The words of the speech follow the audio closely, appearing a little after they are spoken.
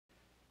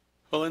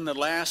Well, in the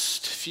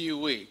last few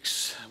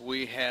weeks,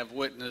 we have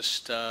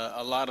witnessed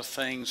a lot of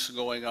things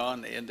going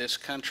on in this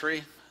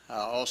country,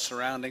 all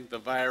surrounding the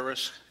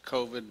virus,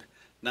 COVID-19.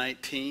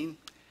 In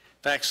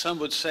fact, some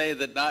would say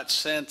that not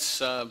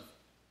since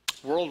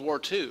World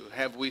War II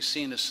have we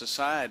seen a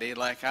society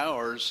like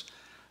ours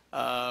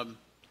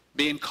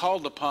being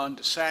called upon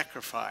to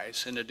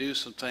sacrifice and to do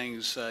some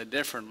things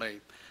differently.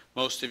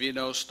 Most of you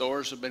know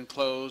stores have been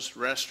closed,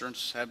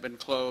 restaurants have been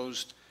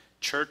closed,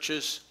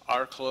 churches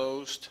are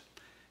closed.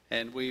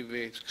 And we've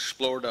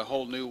explored a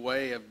whole new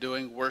way of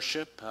doing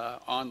worship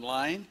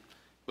online,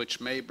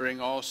 which may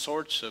bring all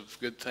sorts of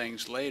good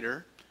things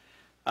later.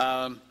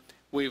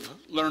 We've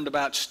learned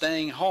about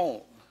staying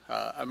home.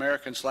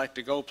 Americans like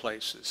to go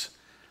places.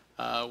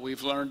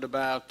 We've learned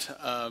about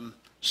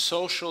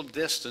social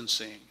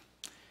distancing.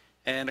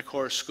 And of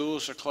course,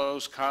 schools are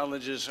closed,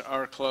 colleges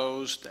are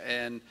closed,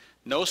 and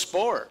no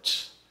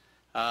sports.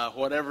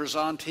 Whatever's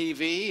on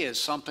TV is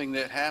something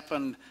that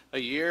happened a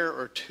year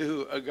or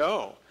two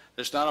ago.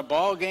 There's not a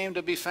ball game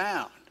to be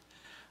found.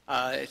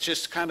 It's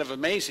just kind of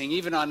amazing.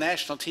 Even on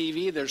national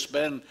TV, there's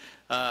been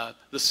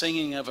the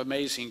singing of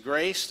Amazing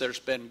Grace. There's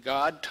been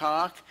God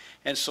talk.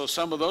 And so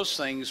some of those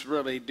things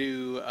really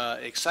do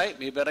excite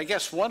me. But I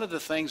guess one of the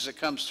things that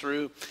comes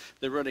through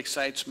that really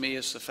excites me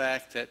is the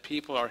fact that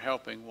people are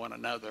helping one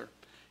another.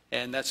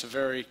 And that's a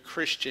very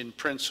Christian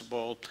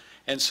principle.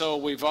 And so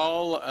we've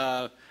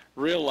all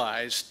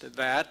realized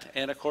that.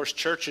 And of course,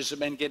 churches have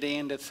been getting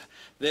into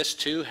this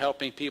too,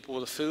 helping people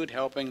with food,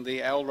 helping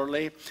the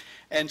elderly.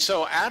 And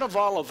so out of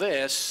all of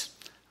this,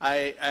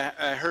 I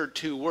heard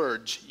two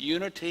words: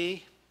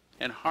 unity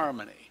and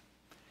harmony.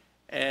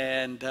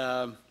 And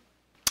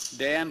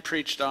Dan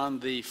preached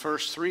on the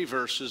first three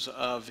verses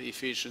of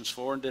Ephesians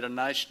 4 and did a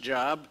nice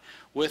job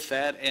with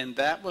that. And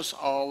that was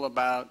all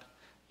about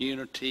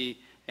unity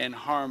and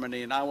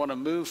harmony. And I want to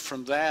move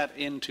from that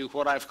into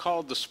what I've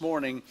called this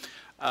morning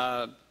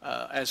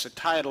as a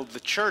title, The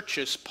Church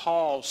as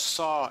Paul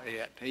Saw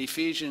It.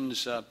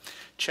 Ephesians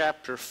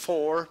chapter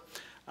 4,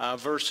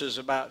 verses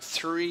about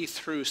 3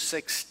 through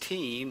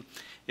 16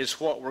 is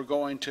what we're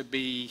going to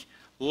be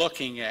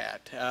looking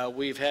at.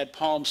 We've had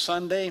Palm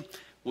Sunday,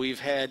 we've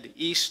had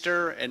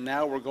Easter, and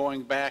now we're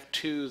going back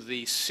to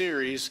the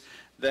series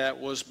that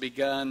was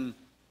begun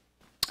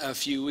a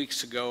few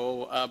weeks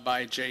ago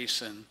by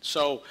Jason.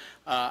 So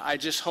I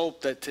just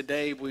hope that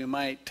today we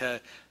might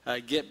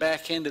get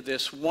back into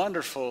this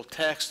wonderful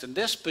text. And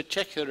this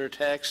particular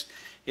text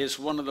is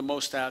one of the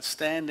most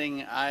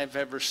outstanding I've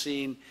ever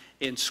seen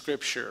in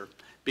Scripture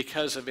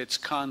because of its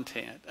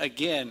content.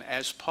 Again,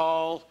 as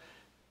Paul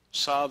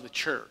saw the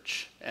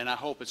church, and I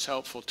hope it's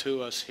helpful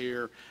to us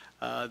here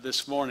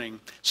this morning.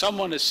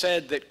 Someone has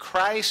said that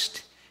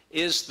Christ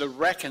is the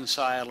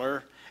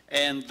reconciler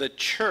and the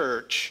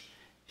church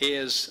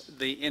is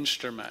the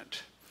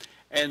instrument.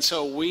 And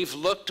so we've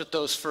looked at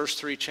those first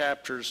three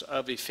chapters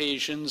of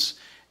Ephesians,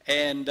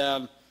 and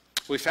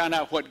we found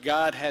out what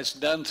God has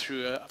done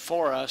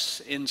for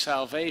us in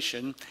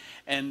salvation.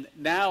 And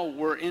now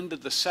we're into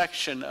the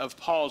section of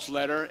Paul's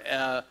letter,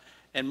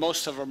 and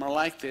most of them are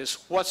like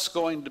this: what's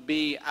going to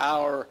be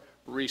our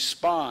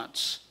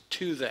response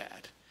to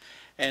that?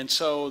 And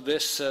so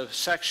this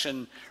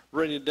section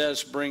really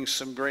does bring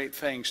some great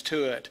things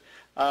to it.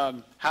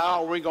 How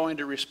are we going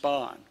to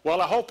respond?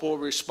 Well, I hope we'll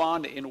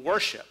respond in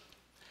worship.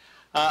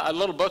 A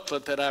little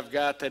booklet that I've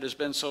got that has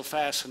been so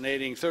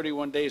fascinating,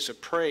 31 Days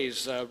of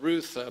Praise,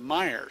 Ruth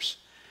Myers,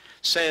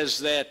 says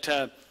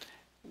that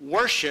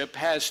worship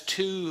has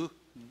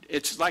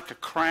it's like a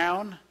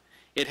crown.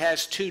 It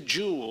has two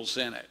jewels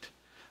in it: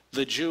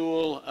 the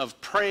jewel of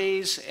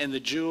praise and the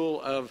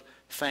jewel of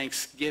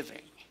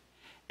thanksgiving.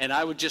 And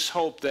I would just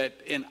hope that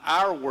in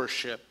our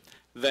worship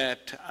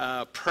that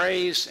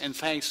praise and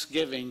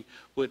thanksgiving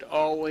would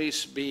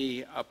always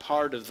be a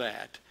part of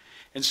that.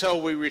 And so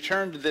we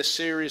return to this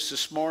series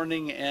this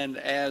morning, and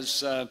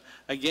as,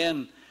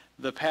 again,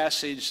 the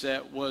passage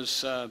that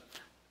was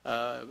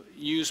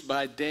used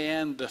by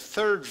Dan, the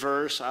third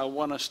verse, I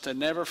want us to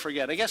never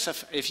forget. I guess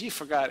if you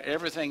forgot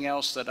everything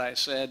else that I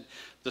said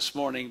this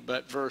morning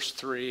but verse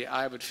 3,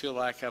 I would feel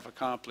like I've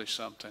accomplished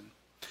something.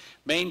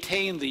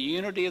 Maintain the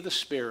unity of the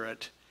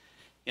Spirit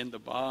in the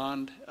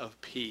bond of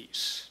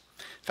peace.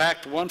 In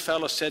fact, one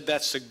fellow said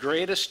that's the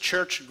greatest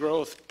church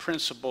growth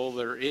principle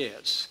there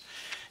is.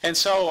 And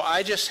so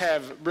I just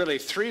have really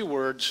three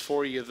words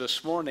for you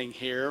this morning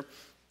here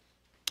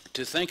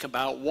to think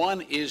about.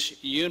 One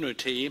is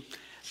unity,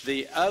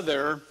 the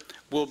other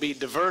will be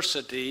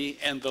diversity,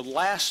 and the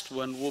last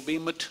one will be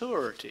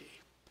maturity.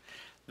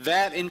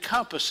 That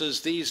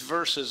encompasses these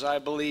verses, I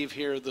believe,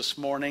 here this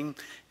morning,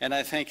 and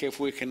I think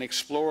if we can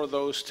explore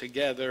those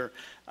together,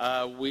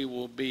 we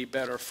will be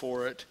better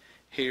for it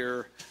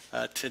here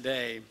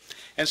today.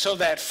 And so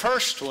that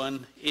first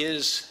one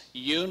is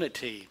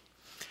unity.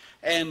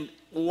 And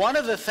one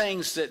of the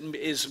things that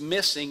is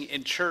missing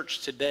in church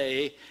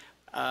today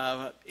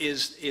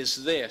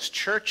is this: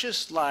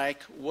 churches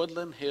like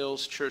Woodland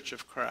Hills Church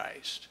of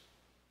Christ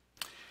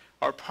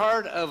are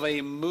part of a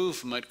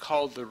movement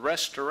called the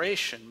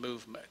Restoration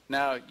Movement.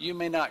 Now, you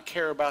may not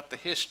care about the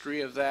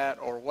history of that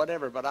or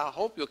whatever, but I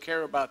hope you'll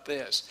care about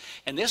this.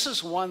 And this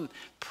is one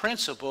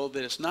principle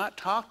that is not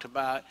talked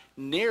about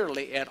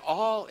nearly at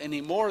all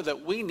anymore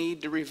that we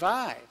need to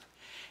revive.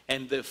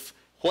 And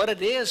what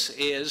it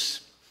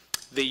is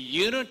the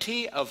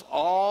unity of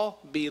all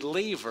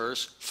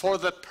believers for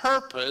the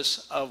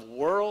purpose of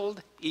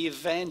world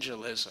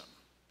evangelism.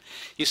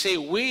 You see,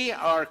 we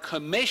are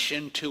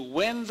commissioned to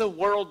win the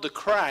world to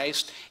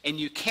Christ, and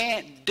you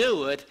can't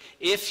do it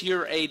if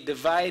you're a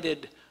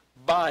divided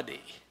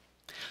body.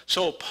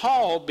 So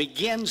Paul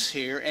begins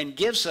here and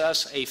gives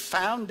us a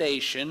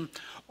foundation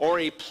or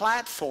a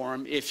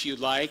platform, if you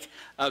like,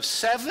 of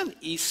 7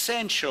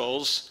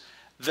 essentials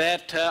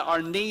that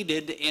are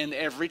needed in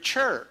every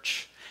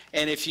church.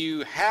 And if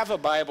you have a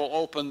Bible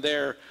open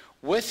there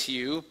with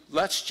you,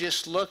 let's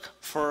just look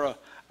for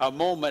a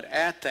moment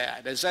at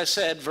that. As I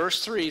said,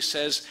 verse 3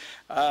 says,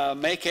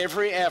 make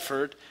every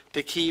effort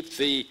to keep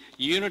the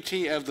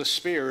unity of the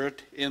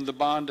Spirit in the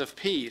bond of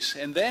peace.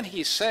 And then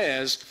he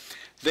says,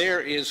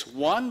 there is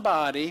one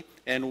body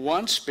and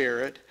one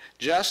Spirit,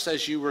 just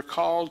as you were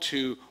called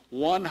to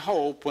one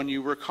hope when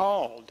you were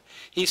called.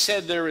 He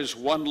said there is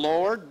one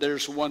Lord,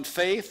 there's one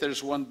faith,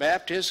 there's one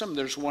baptism,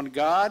 there's one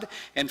God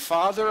and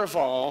Father of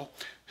all,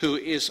 who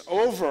is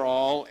over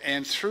all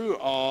and through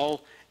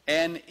all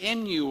and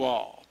in you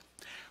all.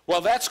 Well,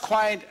 that's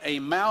quite a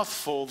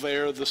mouthful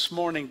there this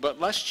morning,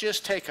 but let's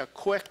just take a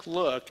quick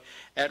look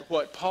at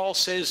what Paul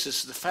says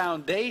is the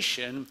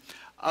foundation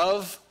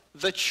of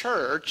the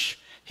church.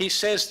 He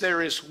says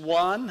there is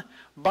one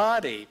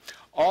body.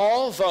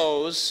 All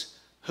those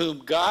whom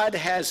God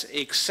has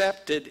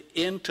accepted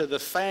into the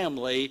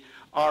family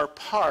are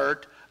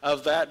part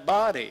of that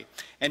body.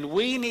 And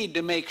we need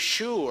to make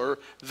sure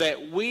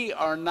that we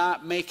are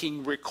not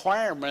making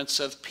requirements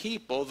of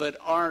people that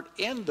aren't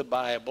in the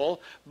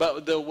Bible,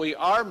 but that we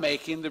are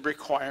making the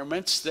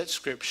requirements that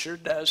Scripture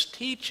does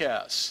teach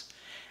us.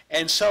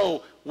 And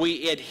so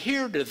we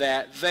adhere to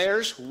that.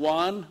 There's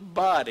one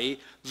body,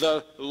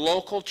 the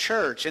local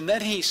church. And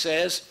then he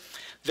says,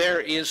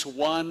 there is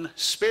one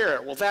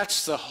Spirit. Well,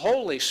 that's the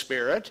Holy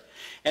Spirit.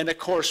 And of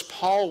course,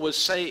 Paul would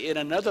say in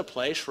another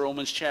place,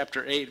 Romans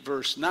chapter 8,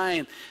 verse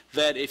 9,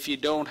 that if you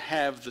don't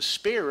have the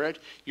Spirit,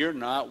 you're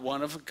not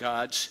one of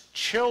God's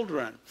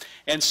children.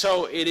 And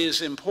so it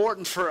is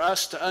important for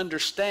us to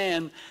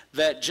understand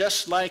that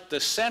just like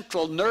the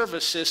central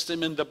nervous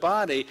system in the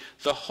body,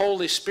 the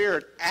Holy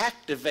Spirit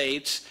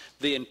activates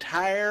the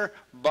entire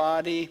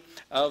body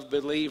of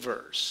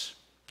believers.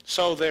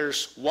 So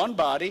there's one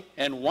body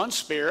and one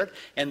Spirit,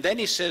 and then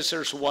he says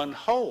there's one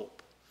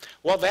hope.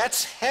 Well,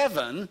 that's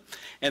heaven,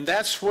 and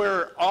that's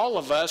where all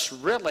of us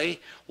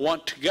really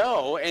want to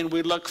go, and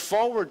we look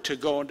forward to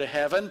going to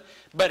heaven.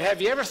 But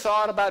have you ever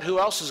thought about who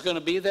else is going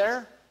to be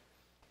there?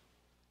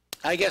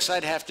 I guess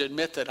I'd have to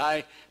admit that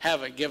I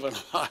haven't given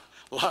a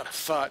lot of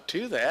thought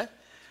to that.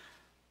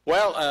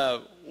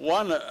 Well,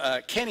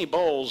 Kenny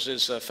Bowles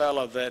is a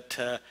fellow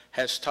that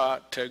has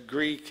taught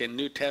Greek and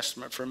New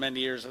Testament for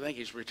many years. I think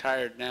he's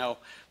retired now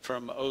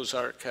from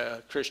Ozark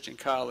Christian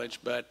College,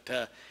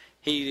 but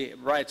he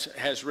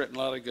has written a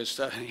lot of good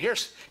stuff. And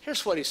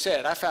here's what he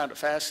said. I found it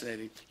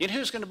fascinating. You know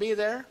who's going to be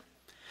there?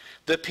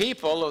 The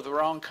people of the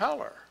wrong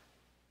color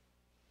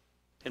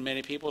in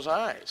many people's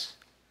eyes.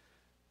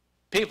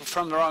 People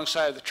from the wrong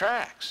side of the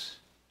tracks.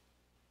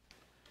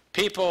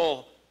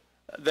 People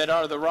that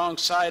are the wrong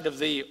side of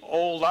the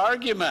old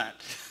argument.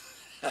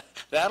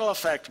 That'll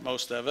affect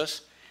most of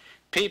us.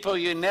 People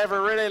you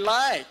never really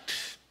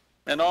liked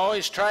and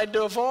always tried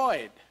to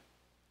avoid.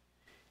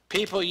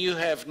 People you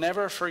have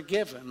never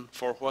forgiven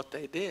for what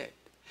they did.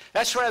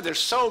 That's rather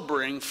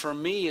sobering for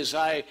me as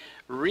I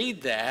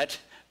read that,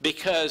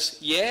 because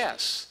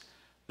yes,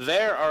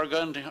 there are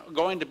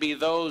going to be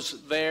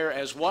those there,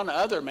 as one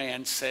other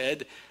man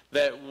said,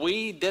 that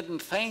we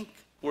didn't think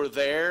were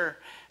there,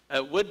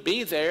 would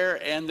be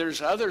there, and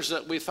there's others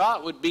that we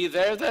thought would be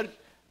there that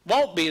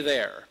won't be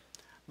there.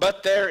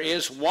 But there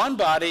is one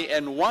body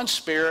and one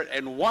Spirit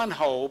and one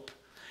hope,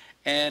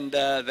 and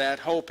that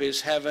hope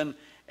is heaven,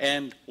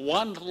 and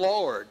one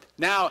Lord.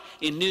 Now,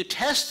 in New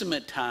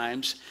Testament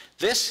times,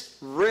 this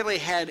really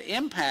had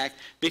impact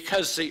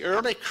because the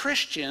early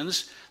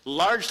Christians,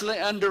 largely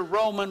under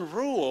Roman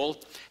rule,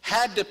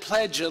 had to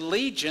pledge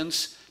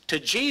allegiance to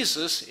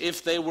Jesus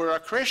if they were a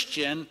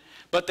Christian,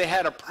 but they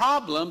had a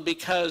problem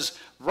because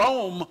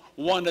Rome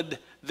wanted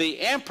the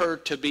emperor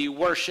to be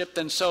worshipped,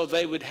 and so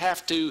they would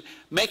have to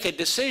make a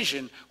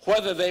decision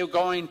whether they were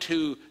going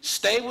to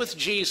stay with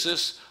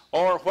Jesus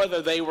or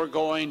whether they were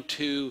going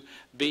to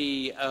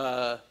be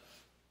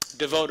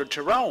devoted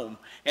to Rome.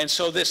 And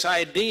so this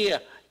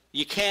idea,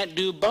 you can't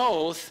do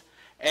both,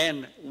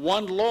 and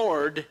one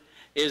Lord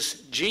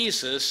is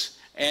Jesus,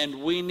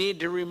 and we need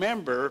to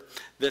remember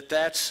that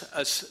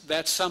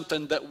that's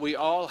something that we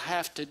all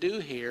have to do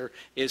here,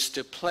 is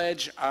to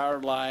pledge our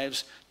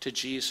lives to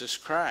Jesus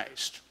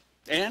Christ.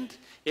 And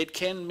it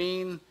can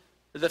mean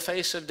the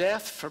face of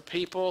death for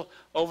people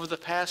over the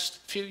past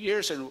few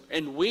years.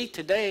 And we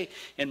today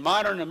in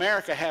modern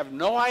America have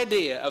no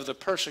idea of the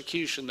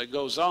persecution that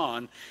goes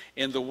on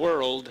in the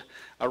world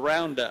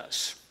around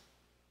us.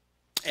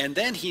 And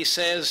then he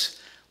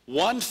says,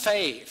 one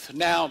faith.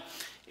 Now,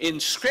 in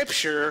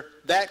Scripture,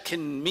 that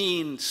can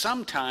mean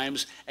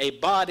sometimes a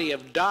body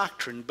of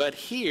doctrine, but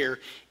here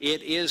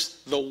it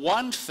is the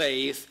one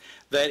faith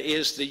that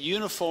is the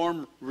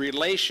uniform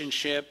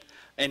relationship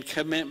and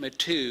commitment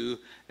to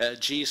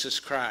Jesus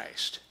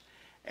Christ.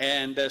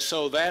 And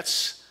so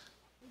that's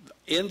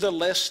in the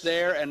list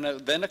there. And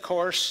then, of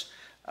course,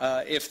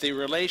 if the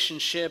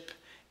relationship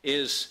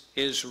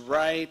is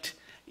right,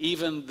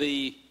 even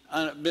the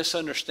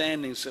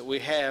misunderstandings that we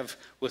have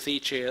with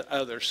each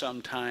other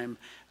sometime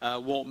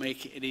won't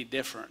make any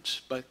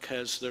difference,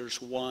 because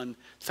there's one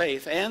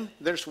faith and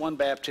there's one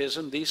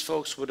baptism. These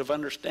folks would have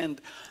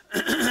understood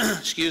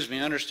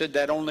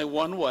that only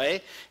one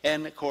way,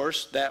 and of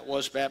course that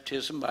was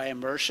baptism by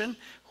immersion,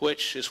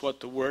 which is what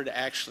the word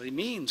actually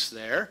means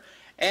there.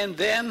 And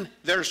then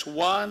there's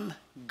one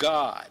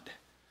God.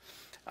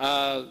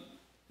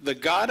 The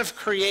God of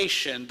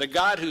creation, the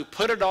God who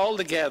put it all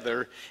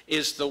together,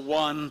 is the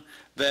one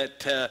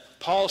that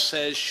Paul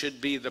says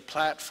should be the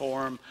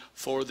platform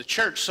for the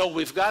church. So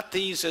we've got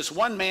these, as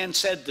one man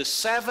said, the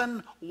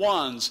 7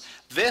 ones.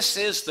 This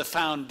is the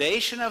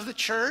foundation of the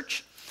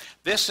church.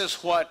 This is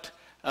what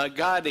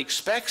God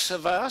expects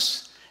of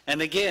us.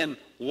 And again,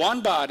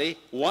 one body,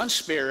 one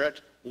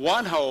spirit,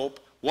 one hope,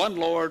 one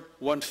Lord,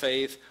 one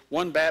faith,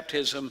 one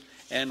baptism,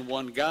 and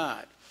one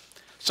God.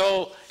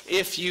 So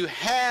if you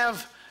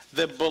have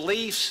the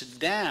beliefs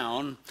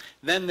down,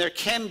 then there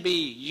can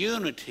be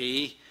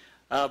unity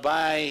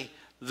by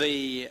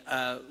the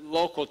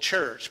local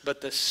church.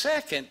 But the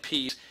second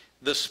piece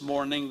this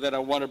morning that I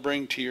want to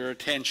bring to your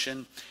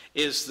attention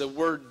is the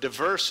word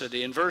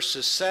diversity. In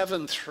verses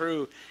 7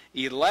 through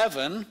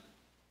 11,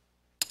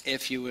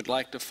 if you would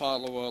like to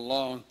follow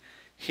along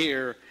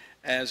here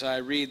as I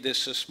read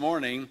this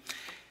morning,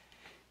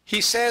 he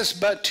says,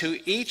 "But to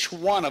each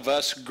one of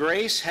us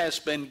grace has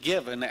been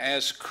given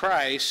as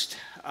Christ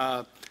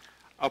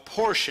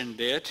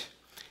apportioned it."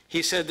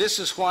 He said, this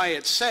is why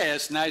it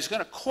says, now he's going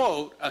to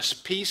quote a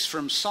piece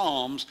from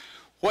Psalms,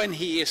 "When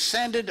he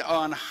ascended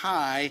on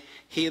high,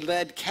 he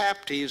led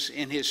captives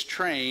in his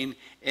train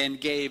and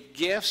gave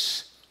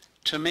gifts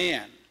to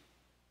men."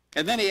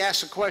 And then he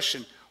asks a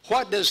question,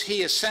 what does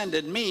he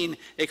ascended mean,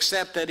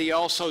 except that he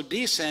also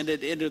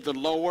descended into the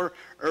lower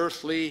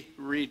earthly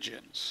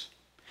regions?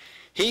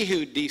 He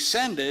who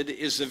descended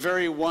is the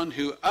very one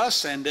who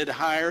ascended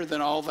higher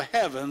than all the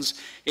heavens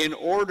in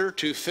order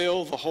to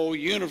fill the whole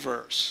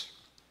universe.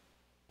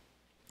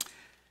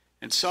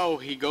 And so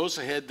he goes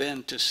ahead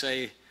then to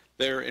say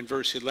there in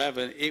verse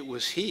 11, it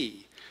was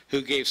he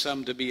who gave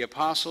some to be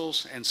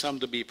apostles, and some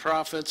to be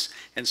prophets,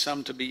 and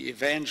some to be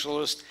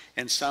evangelists,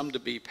 and some to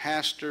be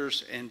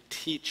pastors and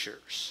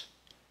teachers,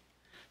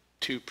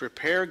 to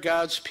prepare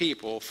God's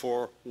people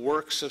for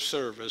works of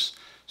service,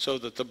 so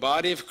that the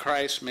body of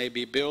Christ may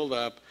be built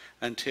up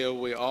until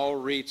we all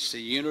reach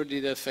the unity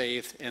of the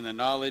faith and the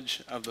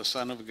knowledge of the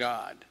Son of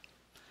God,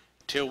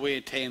 till we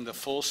attain the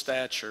full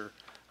stature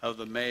of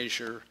the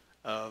measure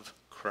of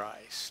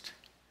Christ.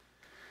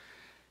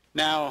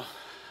 Now,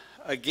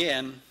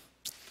 again,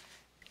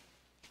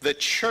 the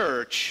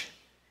church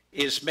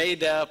is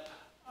made up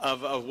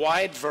of a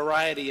wide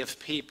variety of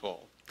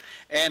people.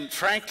 And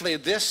frankly,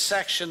 this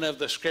section of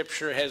the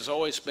scripture has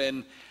always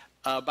been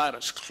about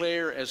as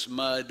clear as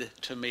mud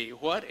to me.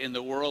 What in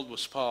the world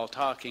was Paul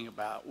talking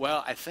about?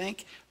 Well, I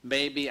think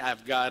maybe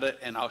I've got it,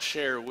 and I'll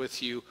share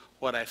with you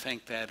what I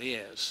think that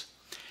is.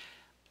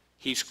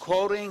 He's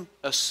quoting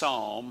a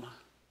psalm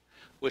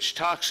which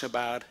talks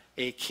about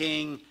a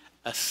king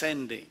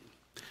ascending.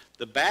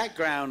 The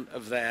background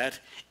of that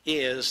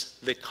is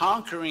the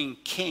conquering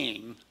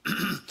king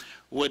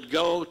would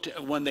go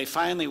to, when they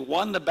finally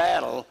won the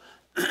battle,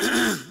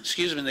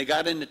 they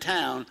got into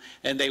town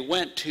and they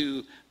went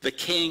to the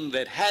king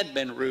that had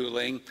been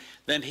ruling,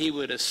 then he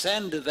would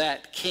ascend to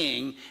that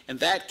king, and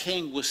that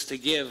king was to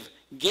give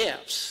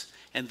gifts,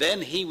 and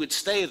then he would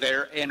stay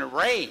there and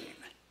reign.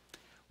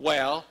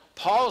 Well,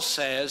 Paul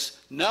says,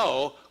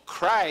 no,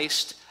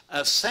 Christ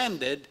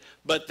ascended,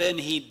 but then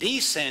he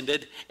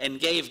descended and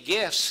gave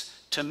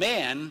gifts to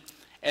men.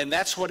 And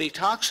that's what he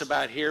talks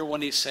about here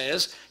when he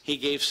says he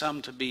gave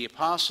some to be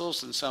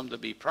apostles and some to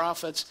be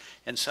prophets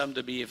and some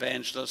to be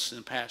evangelists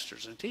and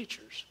pastors and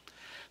teachers.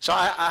 So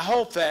I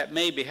hope that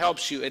maybe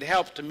helps you. It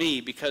helped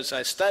me because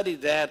I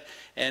studied that,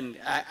 and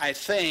I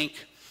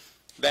think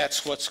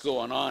that's what's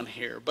going on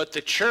here. But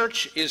the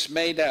church is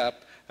made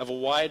up of a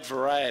wide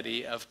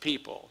variety of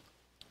people.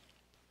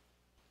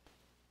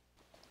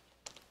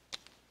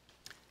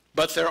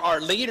 But there are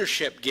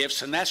leadership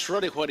gifts, and that's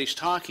really what he's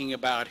talking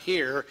about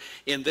here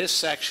in this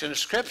section of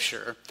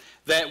Scripture,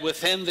 that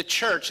within the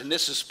church, and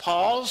this is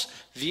Paul's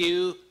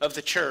view of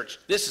the church.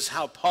 This is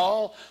how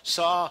Paul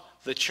saw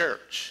the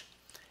church.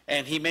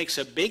 And he makes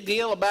a big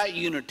deal about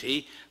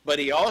unity, but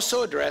he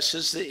also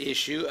addresses the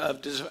issue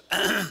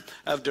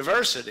of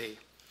diversity.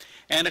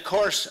 And of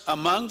course,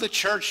 among the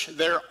church,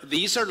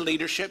 these are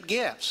leadership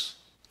gifts: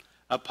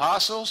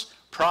 apostles,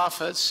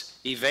 prophets,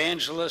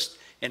 evangelists,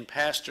 and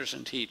pastors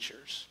and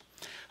teachers.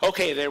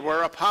 Okay, there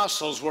were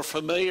apostles. We're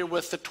familiar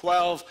with the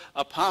 12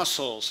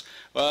 apostles.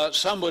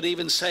 Some would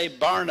even say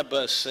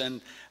Barnabas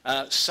and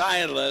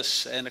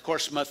Silas, and of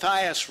course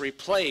Matthias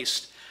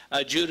replaced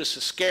Judas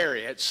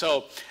Iscariot.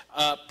 So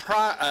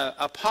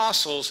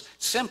apostles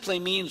simply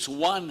means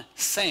one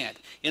sent.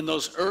 In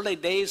those early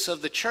days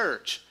of the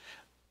church,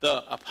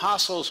 the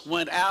apostles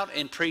went out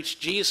and preached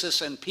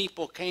Jesus, and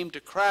people came to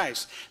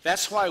Christ.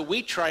 That's why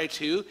we try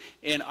to,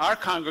 in our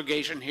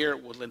congregation here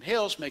at Woodland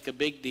Hills, make a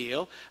big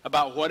deal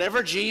about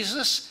whatever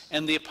Jesus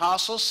and the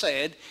apostles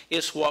said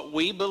is what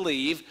we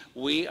believe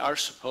we are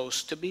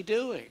supposed to be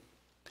doing.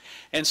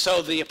 And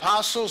so the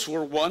apostles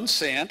were one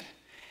sent,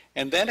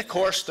 and then, of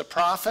course, the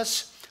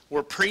prophets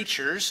were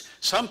preachers.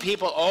 Some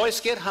people always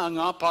get hung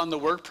up on the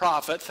word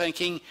prophet,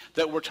 thinking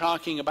that we're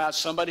talking about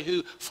somebody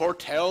who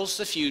foretells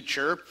the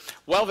future.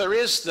 Well, there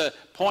is the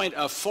point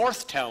of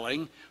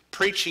forthtelling,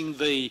 preaching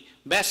the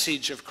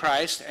message of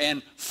Christ,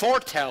 and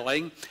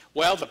foretelling,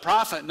 well, the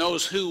prophet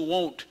knows who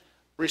won't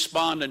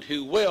respond and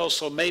who will,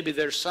 so maybe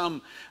there's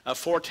some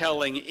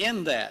foretelling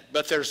in that.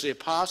 But there's the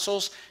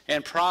apostles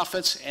and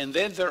prophets, and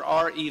then there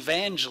are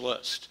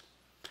evangelists.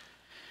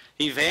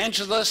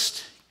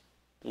 Evangelists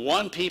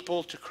won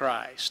people to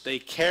Christ. They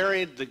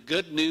carried the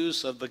good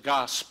news of the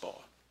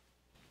gospel.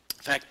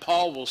 In fact,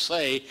 Paul will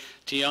say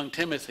to young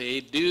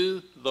Timothy,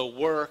 do the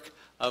work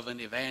of an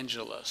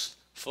evangelist.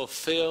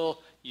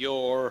 Fulfill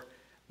your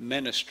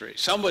ministry.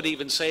 Some would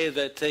even say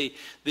that the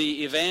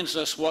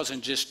evangelist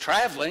wasn't just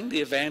traveling,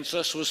 the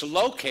evangelist was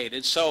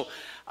located. So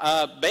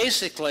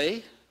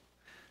basically,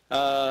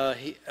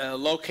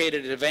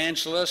 located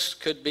evangelist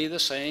could be the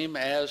same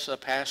as a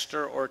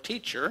pastor or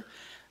teacher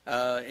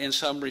in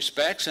some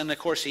respects. And of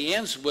course, he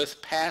ends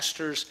with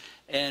pastors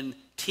and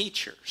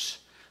teachers.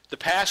 The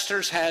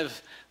pastors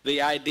have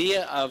the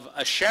idea of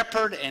a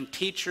shepherd, and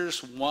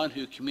teachers one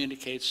who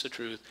communicates the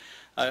truth.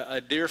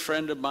 A dear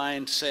friend of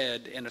mine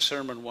said in a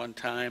sermon one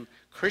time,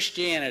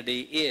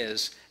 Christianity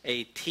is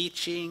a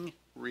teaching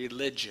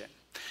religion.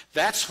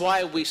 That's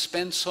why we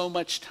spend so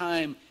much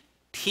time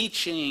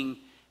teaching,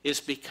 is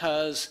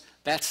because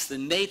that's the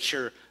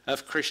nature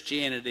of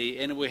Christianity,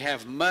 and we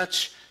have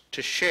much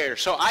to share.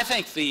 So I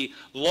think the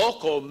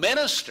local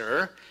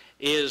minister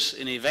is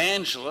an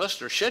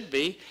evangelist, or should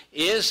be,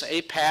 is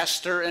a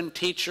pastor and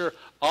teacher,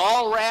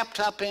 all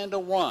wrapped up into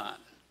one.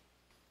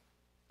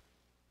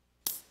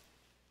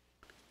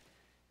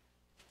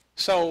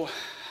 So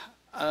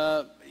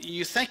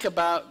you think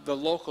about the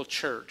local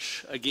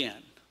church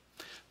again.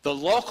 The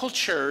local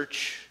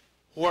church,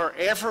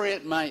 wherever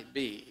it might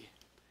be,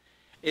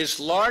 is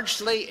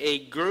largely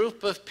a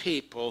group of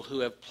people who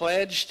have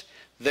pledged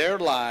their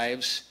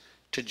lives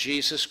to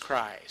Jesus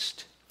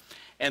Christ.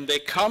 And they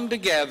come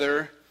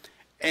together,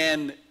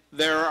 and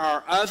there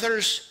are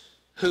others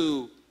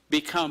who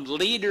become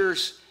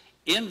leaders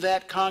in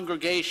that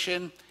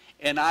congregation.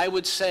 And I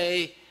would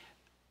say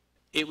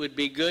it would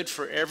be good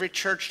for every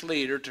church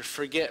leader to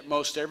forget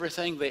most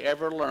everything they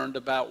ever learned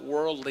about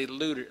worldly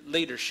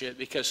leadership,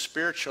 because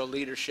spiritual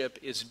leadership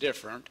is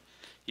different.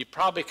 You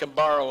probably can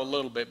borrow a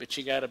little bit, but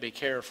you got to be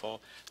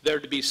careful. They're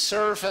to be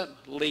servant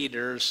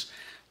leaders,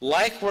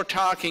 like we're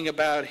talking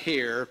about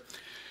here,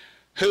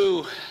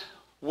 who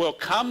will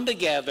come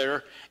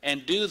together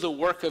and do the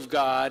work of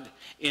God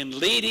in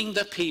leading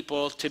the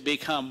people to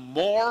become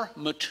more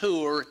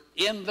mature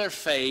in their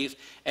faith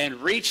and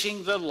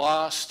reaching the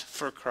lost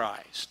for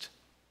Christ.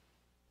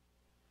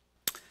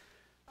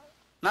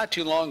 Not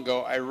too long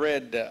ago, I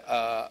read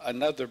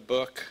another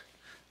book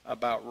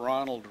about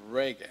Ronald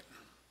Reagan.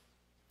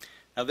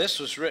 Now, this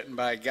was written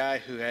by a guy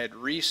who had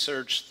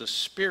researched the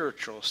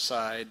spiritual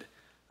side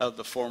of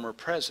the former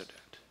president.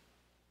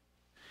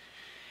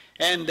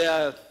 And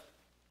it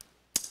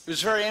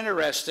was very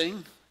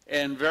interesting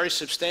and very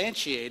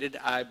substantiated,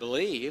 I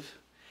believe,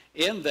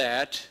 in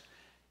that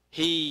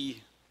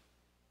he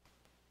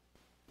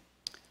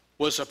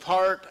was a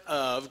part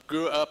of,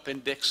 grew up in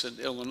Dixon,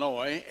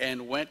 Illinois,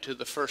 and went to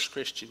the First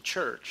Christian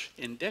Church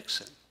in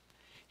Dixon.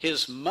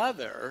 His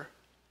mother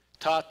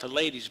taught the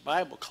ladies'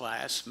 Bible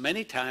class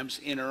many times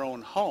in her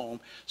own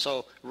home,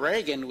 so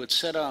Reagan would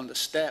sit on the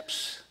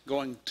steps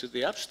going to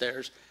the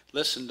upstairs,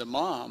 listen to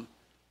Mom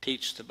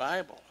teach the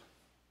Bible.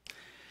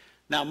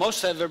 Now,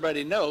 most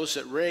everybody knows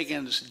that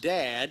Reagan's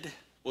dad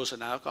was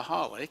an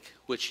alcoholic,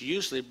 which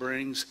usually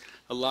brings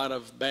a lot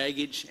of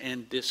baggage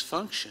and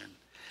dysfunction.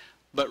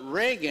 But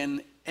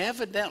Reagan,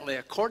 evidently,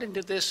 according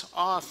to this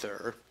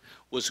author,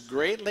 was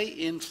greatly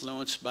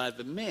influenced by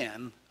the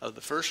men of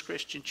the First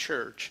Christian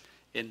Church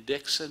in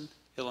Dixon,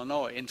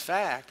 Illinois. In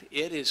fact,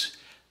 it is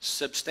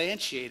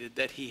substantiated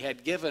that he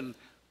had given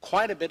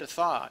quite a bit of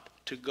thought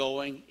to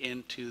going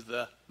into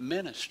the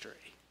ministry.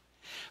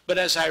 But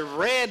as I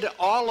read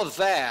all of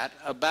that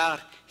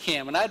about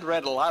him, and I'd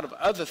read a lot of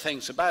other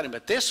things about him,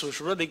 but this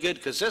was really good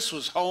because this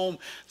was home,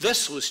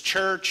 this was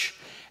church,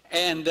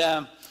 and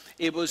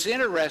it was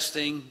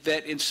interesting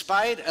that in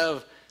spite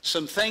of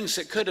some things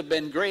that could have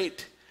been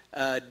great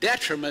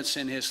detriments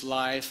in his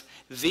life,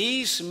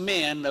 these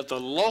men of the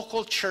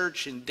local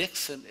church in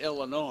Dixon,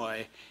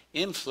 Illinois,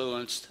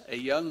 influenced a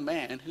young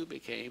man who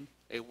became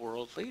a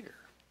world leader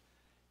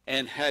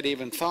and had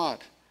even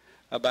thought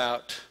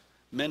about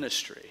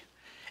ministry.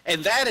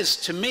 And that is,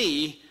 to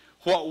me,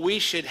 what we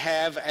should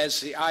have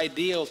as the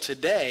ideal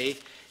today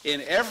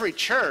in every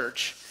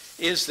church,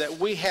 is that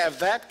we have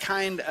that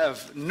kind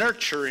of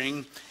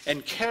nurturing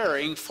and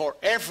caring for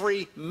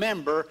every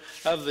member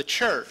of the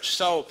church.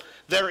 So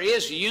there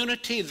is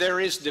unity, there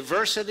is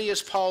diversity,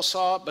 as Paul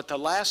saw, but the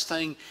last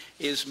thing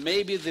is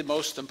maybe the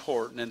most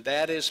important, and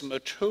that is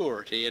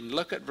maturity. And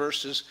look at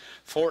verses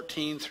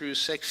 14 through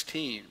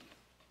 16.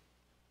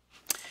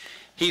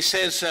 He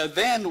says,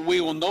 then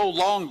we will no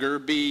longer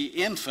be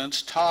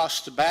infants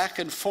tossed back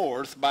and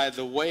forth by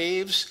the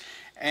waves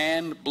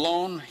and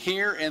blown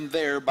here and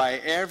there by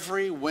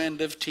every wind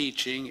of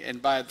teaching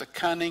and by the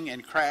cunning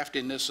and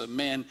craftiness of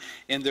men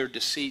in their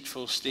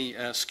deceitful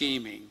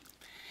scheming.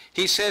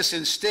 He says,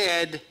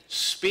 instead,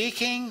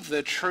 speaking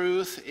the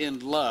truth in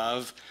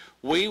love,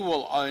 we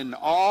will in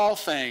all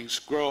things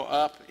grow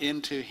up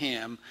into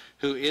him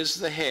who is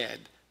the head,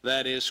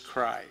 that is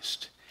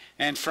Christ.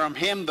 And from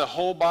him the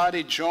whole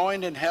body,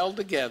 joined and held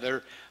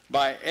together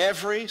by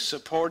every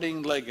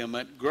supporting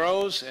ligament,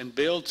 grows and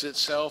builds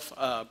itself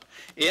up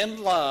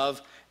in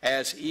love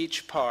as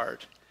each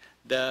part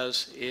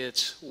does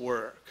its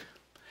work.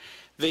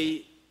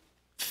 The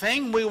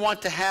thing we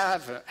want to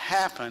have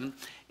happen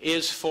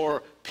is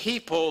for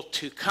people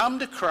to come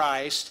to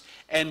Christ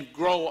and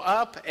grow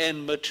up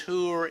and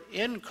mature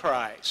in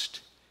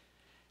Christ.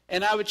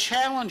 And I would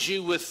challenge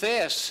you with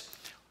this.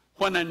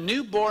 When a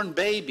newborn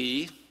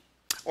baby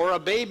or a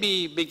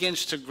baby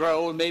begins to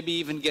grow and maybe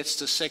even gets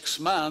to 6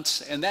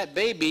 months, and that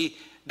baby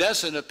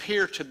doesn't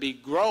appear to be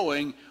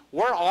growing,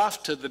 we're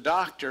off to the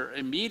doctor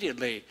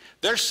immediately.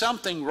 There's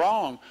something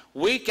wrong.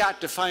 We got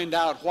to find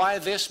out why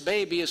this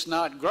baby is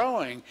not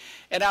growing.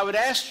 And I would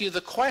ask you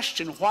the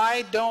question,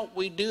 why don't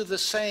we do the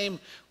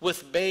same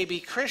with baby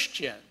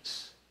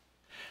Christians?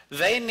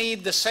 They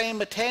need the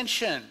same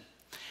attention.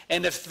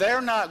 And if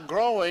they're not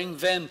growing,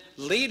 then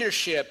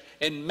leadership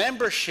and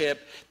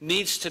membership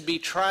needs to be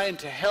trying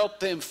to help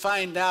them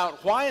find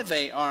out why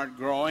they aren't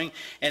growing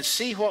and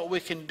see what we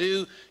can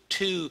do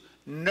to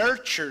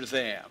nurture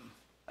them.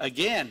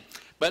 Again,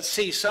 but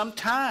see,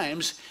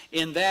 sometimes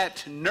in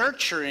that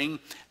nurturing,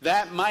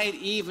 that might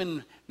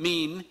even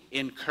mean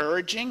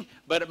encouraging,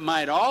 but it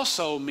might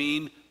also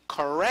mean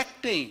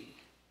correcting.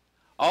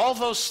 All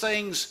those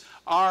things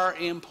are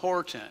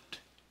important.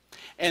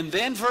 And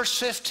then verse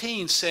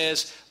 15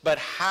 says, but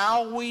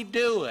how we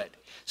do it,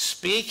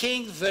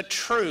 speaking the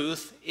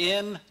truth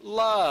in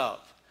love.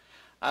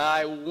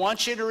 I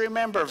want you to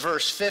remember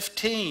verse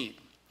 15.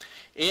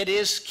 It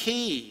is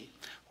key.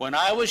 When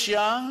I was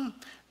young,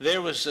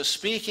 there was the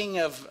speaking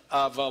of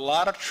a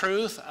lot of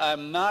truth.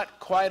 I'm not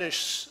quite as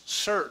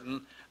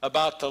certain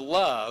about the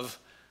love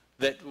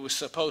that was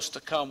supposed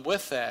to come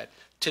with that.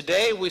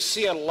 Today we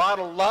see a lot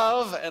of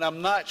love, and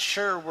I'm not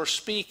sure we're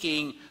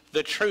speaking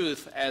the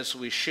truth as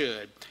we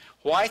should.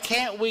 Why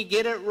can't we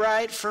get it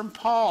right from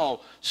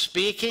Paul?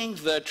 Speaking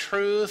the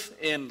truth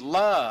in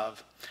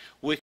love.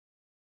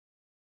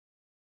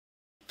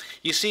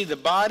 You see, the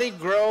body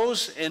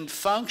grows and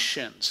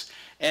functions,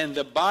 and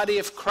the body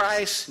of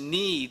Christ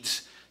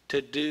needs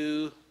to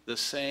do the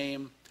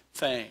same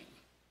thing.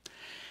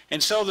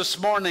 And so this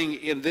morning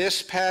in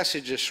this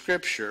passage of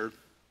Scripture,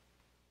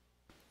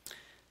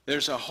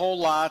 there's a whole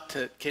lot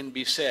that can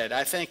be said.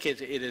 I think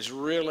it is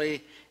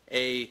really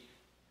a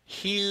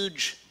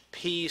huge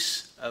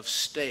piece of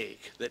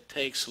steak that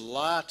takes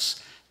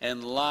lots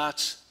and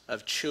lots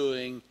of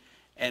chewing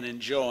and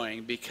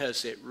enjoying,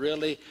 because it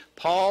really,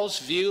 Paul's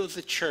view of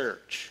the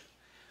church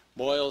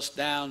boils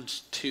down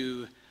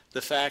to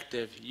the fact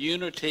of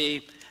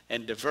unity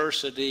and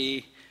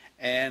diversity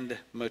and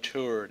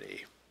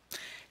maturity.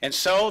 And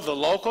so the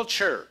local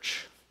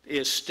church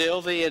is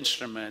still the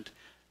instrument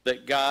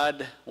that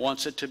God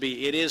wants it to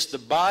be. It is the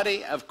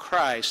body of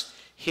Christ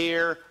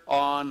here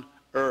on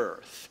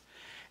earth.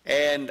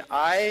 And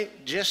I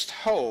just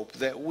hope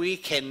that we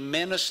can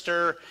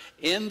minister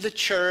in the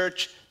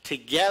church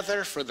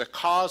together for the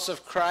cause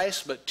of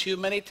Christ, but too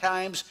many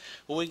times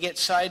we get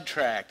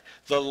sidetracked.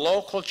 The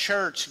local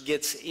church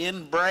gets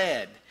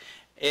inbred.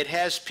 It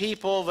has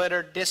people that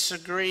are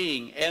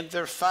disagreeing, and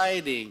they're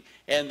fighting,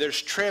 and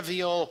there's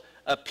trivial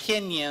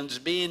opinions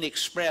being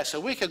expressed. So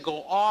we could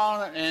go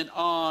on and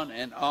on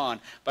and on.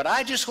 But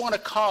I just want to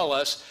call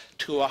us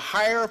to a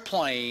higher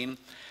plane,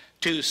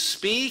 to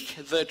speak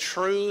the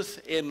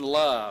truth in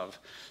love,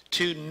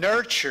 to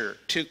nurture,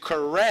 to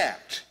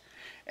correct,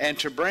 and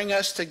to bring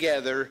us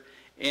together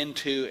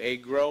into a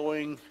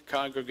growing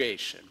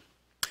congregation.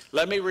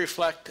 Let me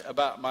reflect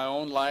about my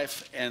own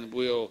life, and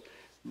we'll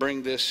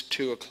bring this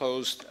to a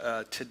close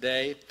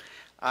today.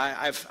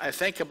 I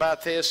think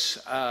about this.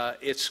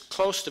 It's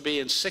close to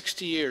being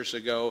 60 years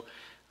ago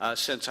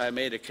since I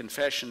made a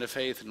confession of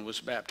faith and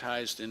was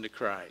baptized into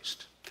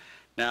Christ.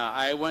 Now,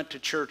 I went to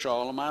church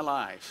all of my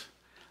life.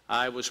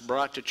 I was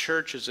brought to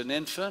church as an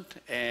infant,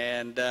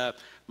 and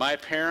my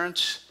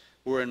parents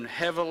were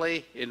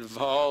heavily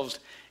involved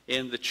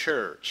in the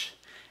church.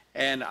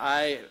 And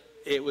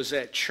it was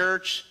at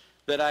church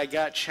that I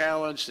got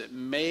challenged that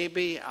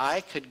maybe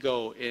I could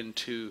go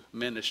into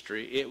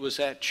ministry. It was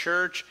at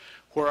church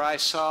where I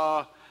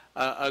saw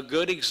a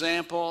good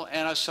example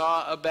and I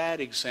saw a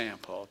bad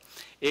example.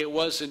 It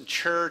was in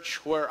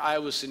church where I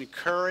was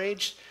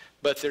encouraged,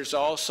 but there's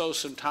also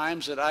some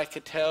times that I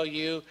could tell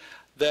you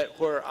that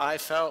where I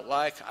felt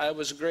like I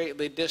was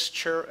greatly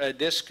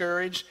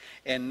discouraged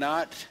and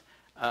not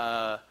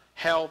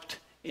helped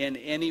in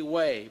any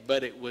way.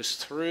 But it was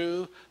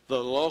through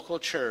the local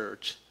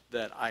church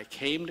that I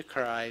came to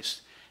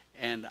Christ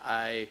and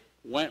I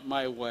went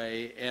my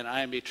way, and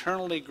I'm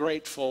eternally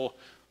grateful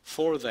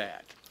for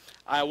that.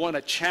 I want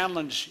to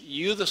challenge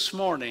you this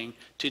morning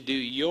to do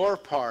your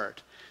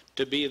part,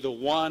 to be the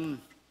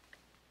one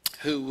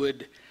who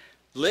would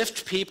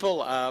lift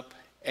people up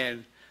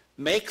and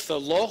make the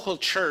local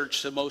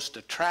church the most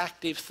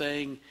attractive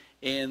thing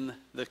in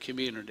the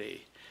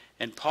community.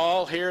 And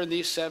Paul, here in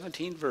these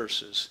 17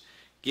 verses,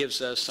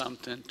 gives us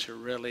something to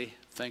really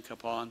think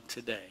upon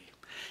today.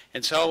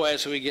 And so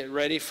as we get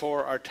ready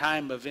for our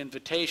time of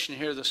invitation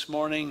here this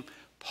morning,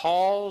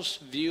 Paul's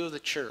view of the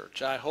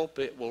church, I hope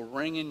it will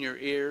ring in your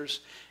ears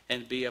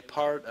and be a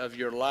part of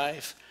your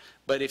life.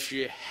 But if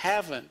you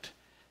haven't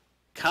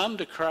come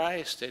to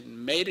Christ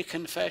and made a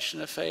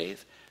confession of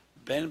faith,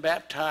 been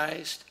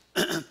baptized,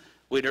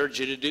 we'd urge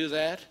you to do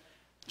that.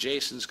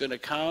 Jason's going to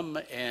come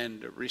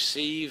and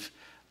receive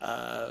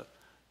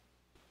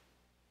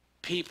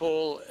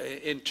people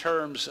in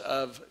terms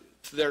of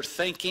their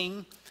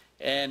thinking,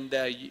 and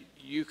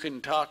you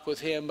can talk with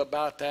him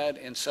about that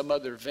in some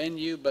other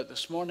venue. But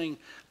this morning,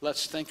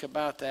 let's think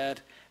about that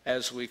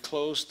as we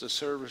close the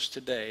service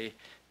today,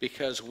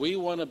 because we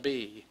want to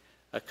be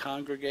a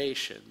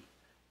congregation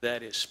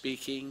that is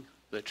speaking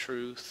the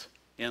truth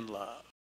in love.